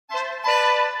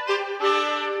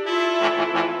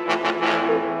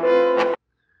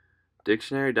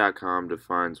Dictionary.com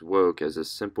defines woke as a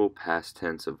simple past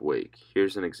tense of wake.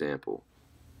 Here's an example.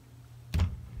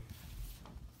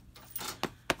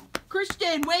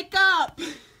 Christian, wake up!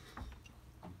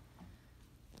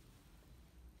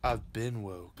 I've been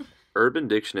woke. Urban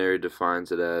Dictionary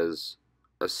defines it as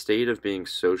a state of being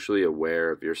socially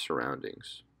aware of your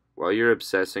surroundings. While you're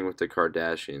obsessing with the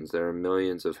Kardashians, there are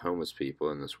millions of homeless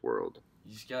people in this world.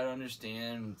 You just gotta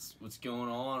understand what's going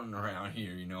on around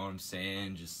here, you know what I'm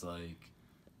saying? You just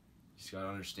gotta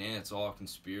understand it's all a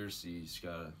conspiracy. You just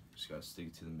gotta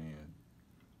stick to the man.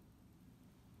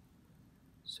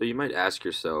 So you might ask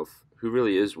yourself, who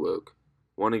really is woke?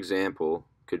 One example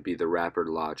could be the rapper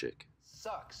Logic.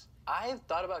 Sucks. I've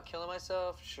thought about killing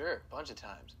myself, sure, a bunch of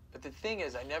times. But the thing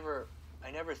is, I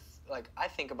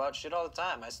think about shit all the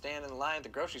time. I stand in line at the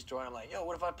grocery store and I'm like, yo,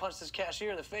 what if I punch this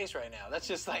cashier in the face right now? That's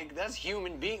just that's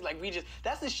human being.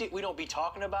 That's the shit we don't be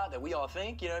talking about that we all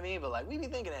think, you know what I mean? But we be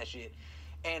thinking that shit.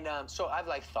 And so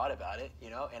I've thought about it, you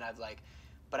know, and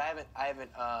but I haven't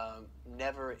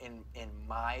never in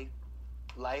my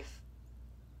life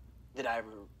did I ever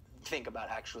think about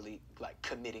actually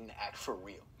committing the act for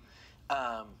real.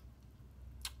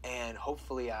 And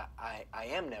hopefully I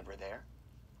am never there.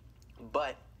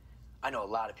 But I know a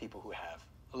lot of people who have.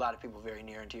 A lot of people very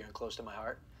near and dear and close to my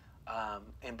heart.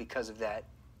 And because of that,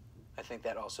 I think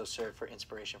that also served for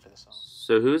inspiration for the song.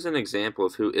 So who's an example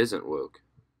of who isn't woke?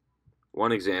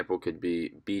 One example could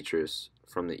be Beatrice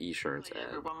from the Esurance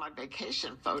ad. On my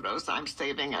vacation photos, I'm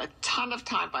saving a ton of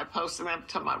time by posting them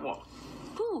to my wall.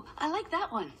 Ooh, I like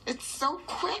that one. It's so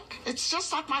quick. It's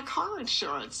just like my car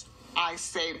insurance. I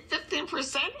saved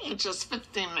 15% in just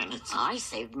 15 minutes. I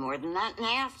saved more than that in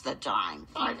half the time.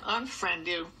 I'd unfriend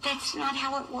you. That's not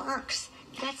how it works.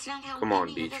 That's not how Come on,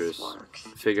 any of this Beatrice. works.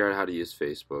 Figure out how to use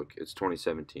Facebook. It's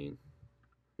 2017.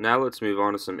 Now let's move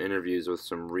on to some interviews with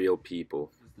some real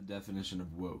people. What's the definition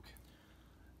of woke?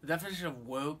 The definition of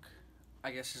woke,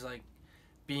 I guess, is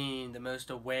being the most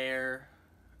aware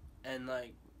and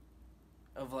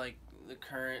of the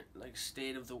current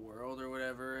state of the world or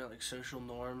whatever, social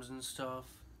norms and stuff.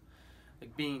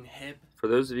 Being hip. For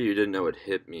those of you who didn't know what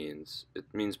hip means, it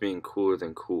means being cooler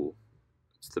than cool.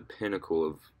 It's the pinnacle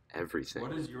of everything.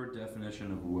 What is your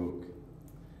definition of woke?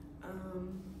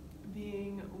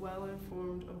 Being well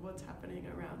informed of what's happening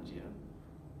around you.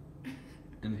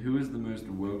 And who is the most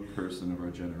woke person of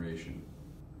our generation?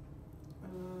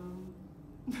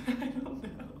 I don't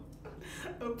know.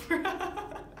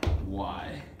 Oprah.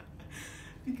 Why?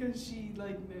 Because she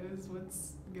knows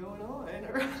what's going on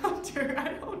around her.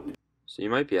 I don't know. So you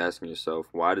might be asking yourself,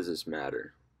 why does this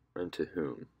matter? And to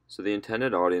whom? So the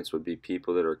intended audience would be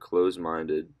people that are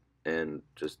closed-minded and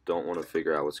just don't want to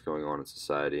figure out what's going on in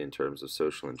society in terms of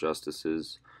social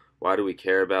injustices. Why do we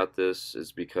care about this?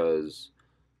 It's because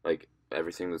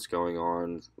everything that's going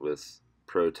on with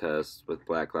protests, with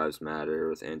Black Lives Matter,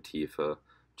 with Antifa,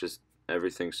 just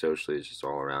everything socially is just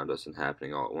all around us and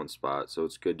happening all at one spot. So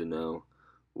it's good to know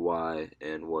why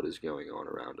and what is going on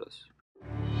around us.